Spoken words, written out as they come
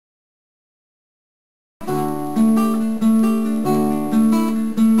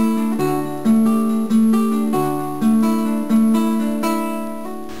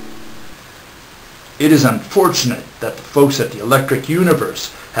It is unfortunate that the folks at the Electric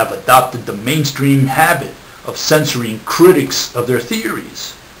Universe have adopted the mainstream habit of censoring critics of their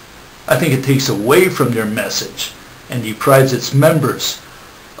theories. I think it takes away from their message and deprives its members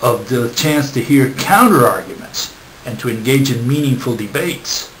of the chance to hear counter-arguments and to engage in meaningful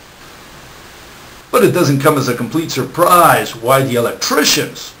debates. But it doesn't come as a complete surprise why the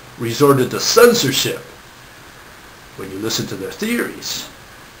electricians resorted to censorship when you listen to their theories.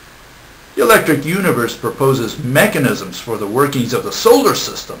 The Electric Universe proposes mechanisms for the workings of the solar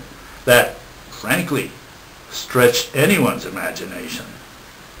system that, frankly, stretch anyone's imagination.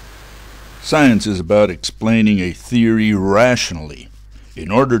 Science is about explaining a theory rationally.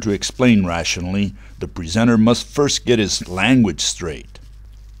 In order to explain rationally, the presenter must first get his language straight.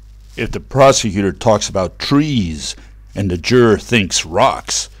 If the prosecutor talks about trees and the juror thinks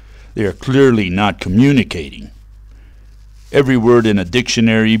rocks, they are clearly not communicating. Every word in a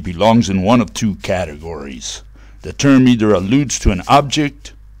dictionary belongs in one of two categories. The term either alludes to an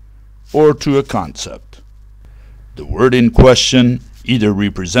object or to a concept. The word in question either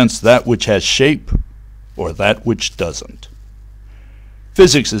represents that which has shape or that which doesn't.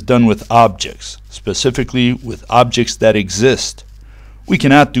 Physics is done with objects, specifically with objects that exist. We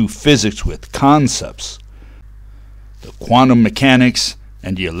cannot do physics with concepts. The quantum mechanics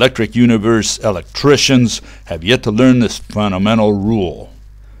and the Electric Universe electricians have yet to learn this fundamental rule.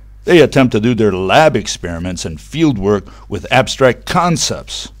 They attempt to do their lab experiments and field work with abstract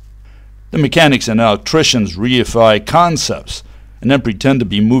concepts. The mechanics and electricians reify concepts and then pretend to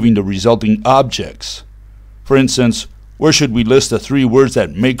be moving the resulting objects. For instance, where should we list the three words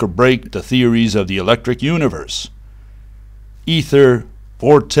that make or break the theories of the Electric Universe? Ether,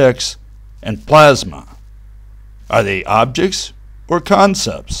 vortex, and plasma. Are they objects or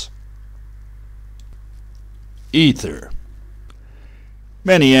concepts? Ether.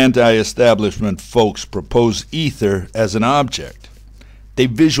 Many anti-establishment folks propose ether as an object. They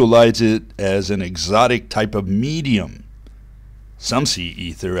visualize it as an exotic type of medium. Some see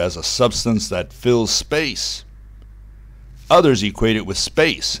ether as a substance that fills space. Others equate it with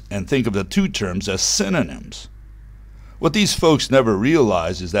space and think of the two terms as synonyms. What these folks never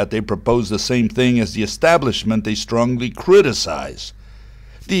realize is that they propose the same thing as the establishment they strongly criticize.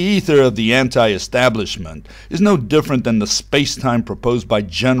 The ether of the anti-establishment is no different than the space-time proposed by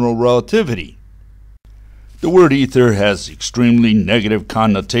general relativity. The word ether has extremely negative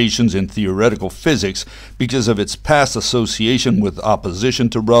connotations in theoretical physics because of its past association with opposition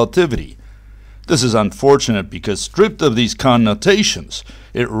to relativity. This is unfortunate because, stripped of these connotations,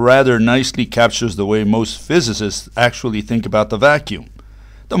 it rather nicely captures the way most physicists actually think about the vacuum.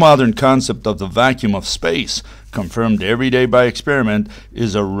 The modern concept of the vacuum of space, confirmed every day by experiment,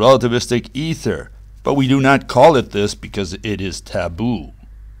 is a relativistic ether, but we do not call it this because it is taboo.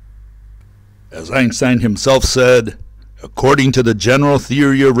 As Einstein himself said, according to the general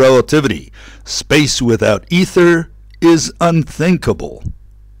theory of relativity, space without ether is unthinkable.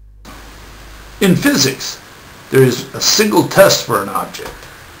 In physics, there is a single test for an object,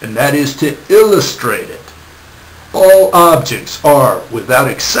 and that is to illustrate it. All objects are, without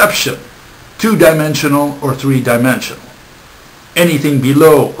exception, two-dimensional or three-dimensional. Anything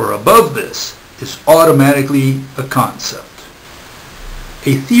below or above this is automatically a concept.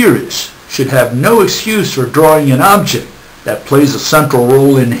 A theorist should have no excuse for drawing an object that plays a central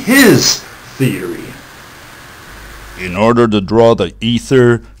role in his theory. In order to draw the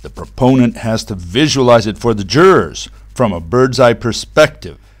ether, the proponent has to visualize it for the jurors from a bird's-eye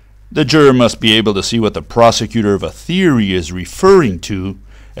perspective. The juror must be able to see what the prosecutor of a theory is referring to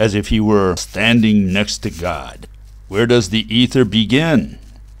as if he were standing next to God. Where does the ether begin?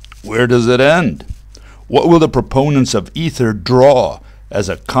 Where does it end? What will the proponents of ether draw as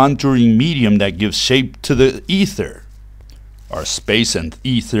a contouring medium that gives shape to the ether? Are space and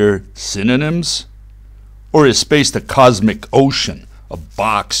ether synonyms? Or is space the cosmic ocean, a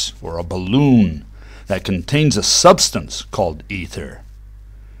box or a balloon that contains a substance called ether?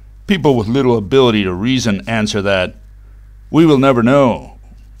 People with little ability to reason answer that, "We will never know,"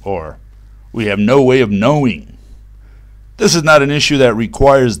 or "We have no way of knowing." This is not an issue that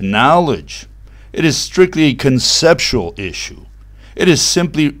requires knowledge. It is strictly a conceptual issue. It is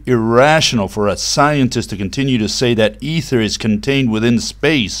simply irrational for a scientist to continue to say that ether is contained within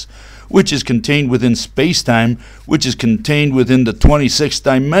space, which is contained within space-time, which is contained within the 26th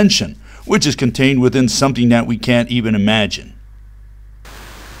dimension, which is contained within something that we can't even imagine.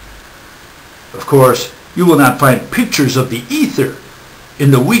 Of course, you will not find pictures of the ether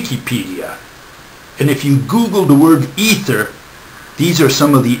in the Wikipedia. And if you Google the word ether, these are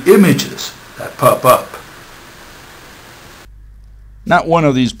some of the images that pop up. Not one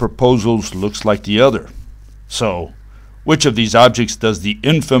of these proposals looks like the other. So, which of these objects does the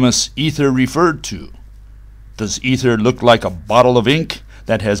infamous ether refer to? Does ether look like a bottle of ink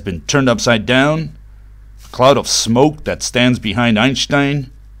that has been turned upside down? A cloud of smoke that stands behind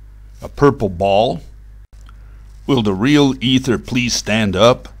Einstein? A purple ball? Will the real ether please stand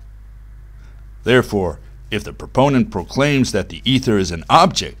up? Therefore, if the proponent proclaims that the ether is an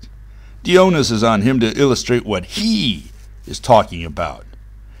object, the onus is on him to illustrate what he is talking about,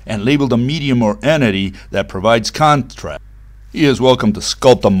 and label the medium or entity that provides contrast. He is welcome to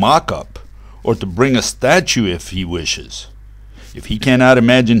sculpt a mock-up, or to bring a statue if he wishes. If he cannot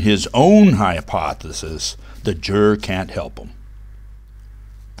imagine his own hypothesis, the juror can't help him.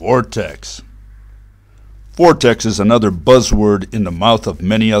 Vortex. Vortex is another buzzword in the mouth of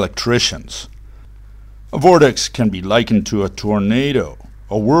many electricians. A vortex can be likened to a tornado,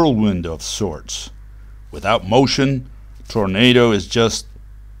 a whirlwind of sorts. Without motion, tornado is just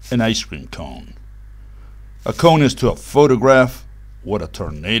an ice cream cone. A cone is to a photograph what a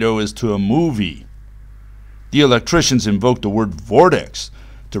tornado is to a movie. The electricians invoke the word vortex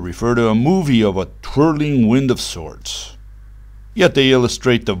to refer to a movie of a twirling wind of sorts. Yet they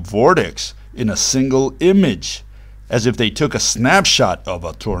illustrate the vortex in a single image, as if they took a snapshot of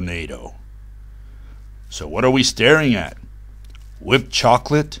a tornado. So what are we staring at? Whipped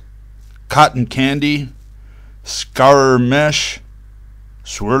chocolate? Cotton candy? Scarer mesh?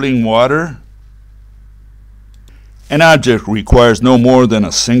 Swirling water? An object requires no more than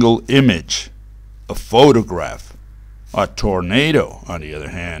a single image, a photograph. A tornado, on the other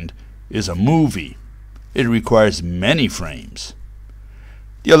hand, is a movie. It requires many frames.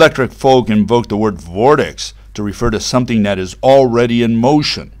 The electric folk invoke the word vortex to refer to something that is already in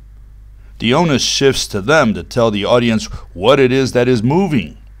motion. The onus shifts to them to tell the audience what it is that is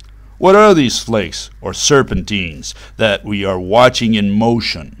moving. What are these flakes or serpentines that we are watching in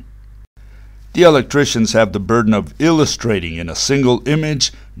motion? The electricians have the burden of illustrating in a single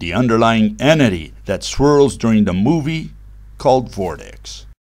image the underlying entity that swirls during the movie called vortex.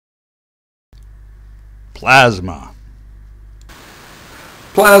 Plasma.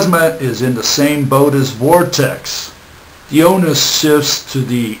 Plasma is in the same boat as vortex. The onus shifts to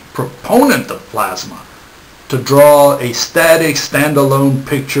the proponent of plasma to draw a static, standalone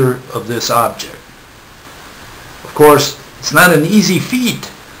picture of this object. Of course, it's not an easy feat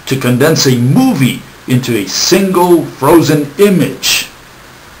to condense a movie into a single frozen image.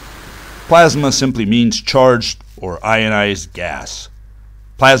 Plasma simply means charged or ionized gas.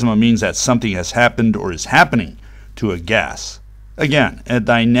 Plasma means that something has happened or is happening to a gas. Again, a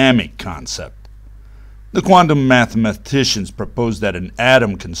dynamic concept. The quantum mathematicians propose that an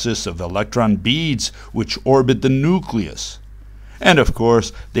atom consists of electron beads which orbit the nucleus. And of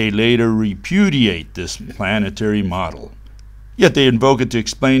course, they later repudiate this planetary model. Yet they invoke it to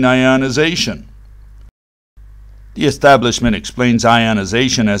explain ionization. The establishment explains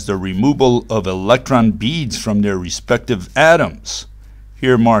ionization as the removal of electron beads from their respective atoms,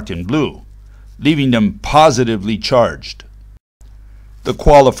 here marked in blue, leaving them positively charged. The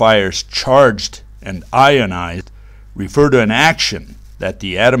qualifiers charged and ionized refer to an action that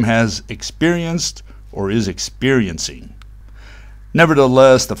the atom has experienced or is experiencing.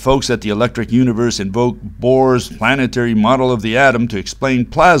 Nevertheless, the folks at the Electric Universe invoke Bohr's planetary model of the atom to explain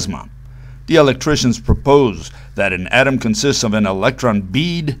plasma. The electricians propose that an atom consists of an electron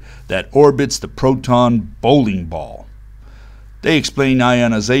bead that orbits the proton bowling ball. They explain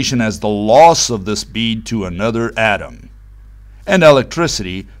ionization as the loss of this bead to another atom, and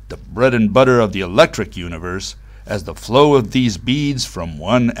electricity, the bread and butter of the electric universe, as the flow of these beads from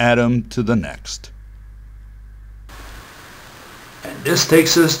one atom to the next. And this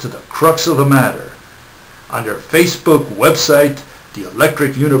takes us to the crux of the matter. On their Facebook website, the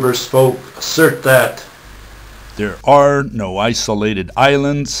Electric Universe folk assert that there are no isolated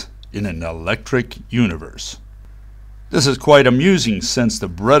islands in an electric universe. This is quite amusing, since the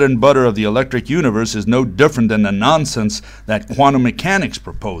bread and butter of the electric universe is no different than the nonsense that quantum mechanics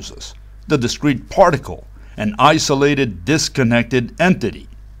proposes, the discrete particle, an isolated, disconnected entity.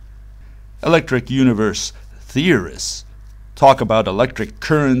 Electric universe theorists talk about electric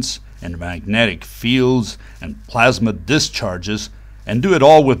currents and magnetic fields and plasma discharges, and do it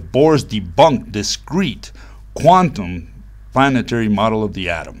all with Bohr's debunked discrete quantum planetary model of the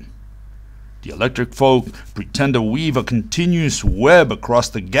atom. The electric folk pretend to weave a continuous web across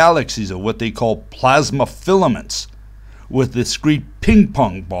the galaxies of what they call plasma filaments, with discrete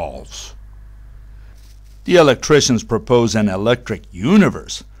ping-pong balls. The electricians propose an electric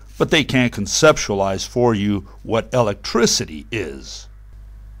universe, but they can't conceptualize for you what electricity is.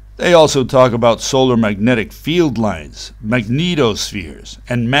 They also talk about solar magnetic field lines, magnetospheres,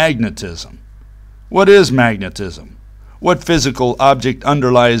 and magnetism. What is magnetism? What physical object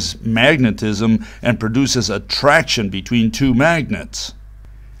underlies magnetism and produces attraction between two magnets?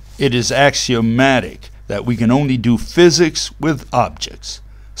 It is axiomatic that we can only do physics with objects,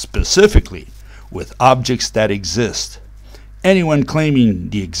 specifically with objects that exist. Anyone claiming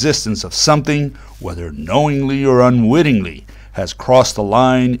the existence of something, whether knowingly or unwittingly, has crossed the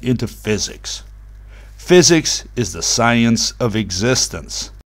line into physics. Physics is the science of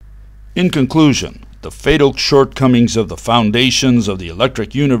existence. In conclusion, the fatal shortcomings of the foundations of the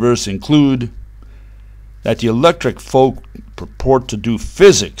electric universe include that the electric folk purport to do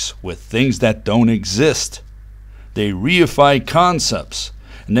physics with things that don't exist. They reify concepts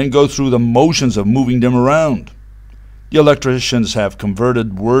and then go through the motions of moving them around. The electricians have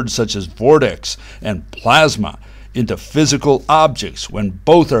converted words such as vortex and plasma into physical objects when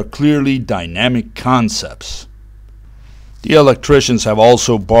both are clearly dynamic concepts. The electricians have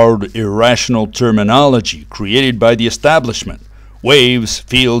also borrowed irrational terminology created by the establishment: waves,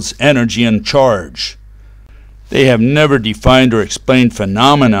 fields, energy, and charge. They have never defined or explained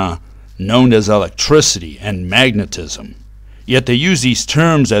phenomena known as electricity and magnetism, yet they use these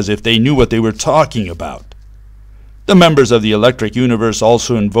terms as if they knew what they were talking about. The members of the electric universe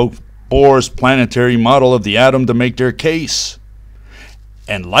also invoke Bohr's planetary model of the atom to make their case.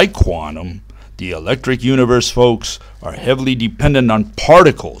 And like quantum, the electric universe folks are heavily dependent on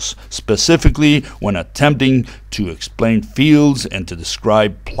particles, specifically when attempting to explain fields and to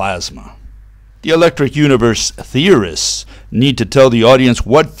describe plasma. The electric universe theorists need to tell the audience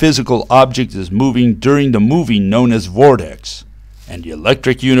what physical object is moving during the movie known as vortex. And the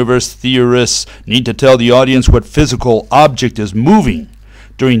electric universe theorists need to tell the audience what physical object is moving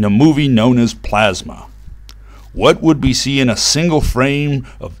during the movie known as plasma. What would we see in a single frame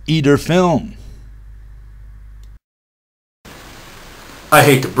of either film? I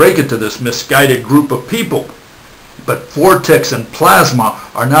hate to break it to this misguided group of people, but vortex and plasma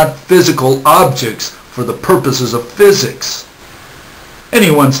are not physical objects for the purposes of physics.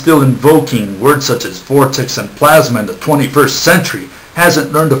 Anyone still invoking words such as vortex and plasma in the 21st century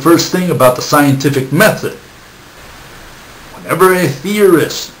hasn't learned the first thing about the scientific method. Whenever a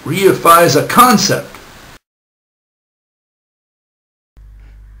theorist reifies a concept,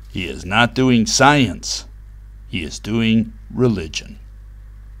 he is not doing science, he is doing religion.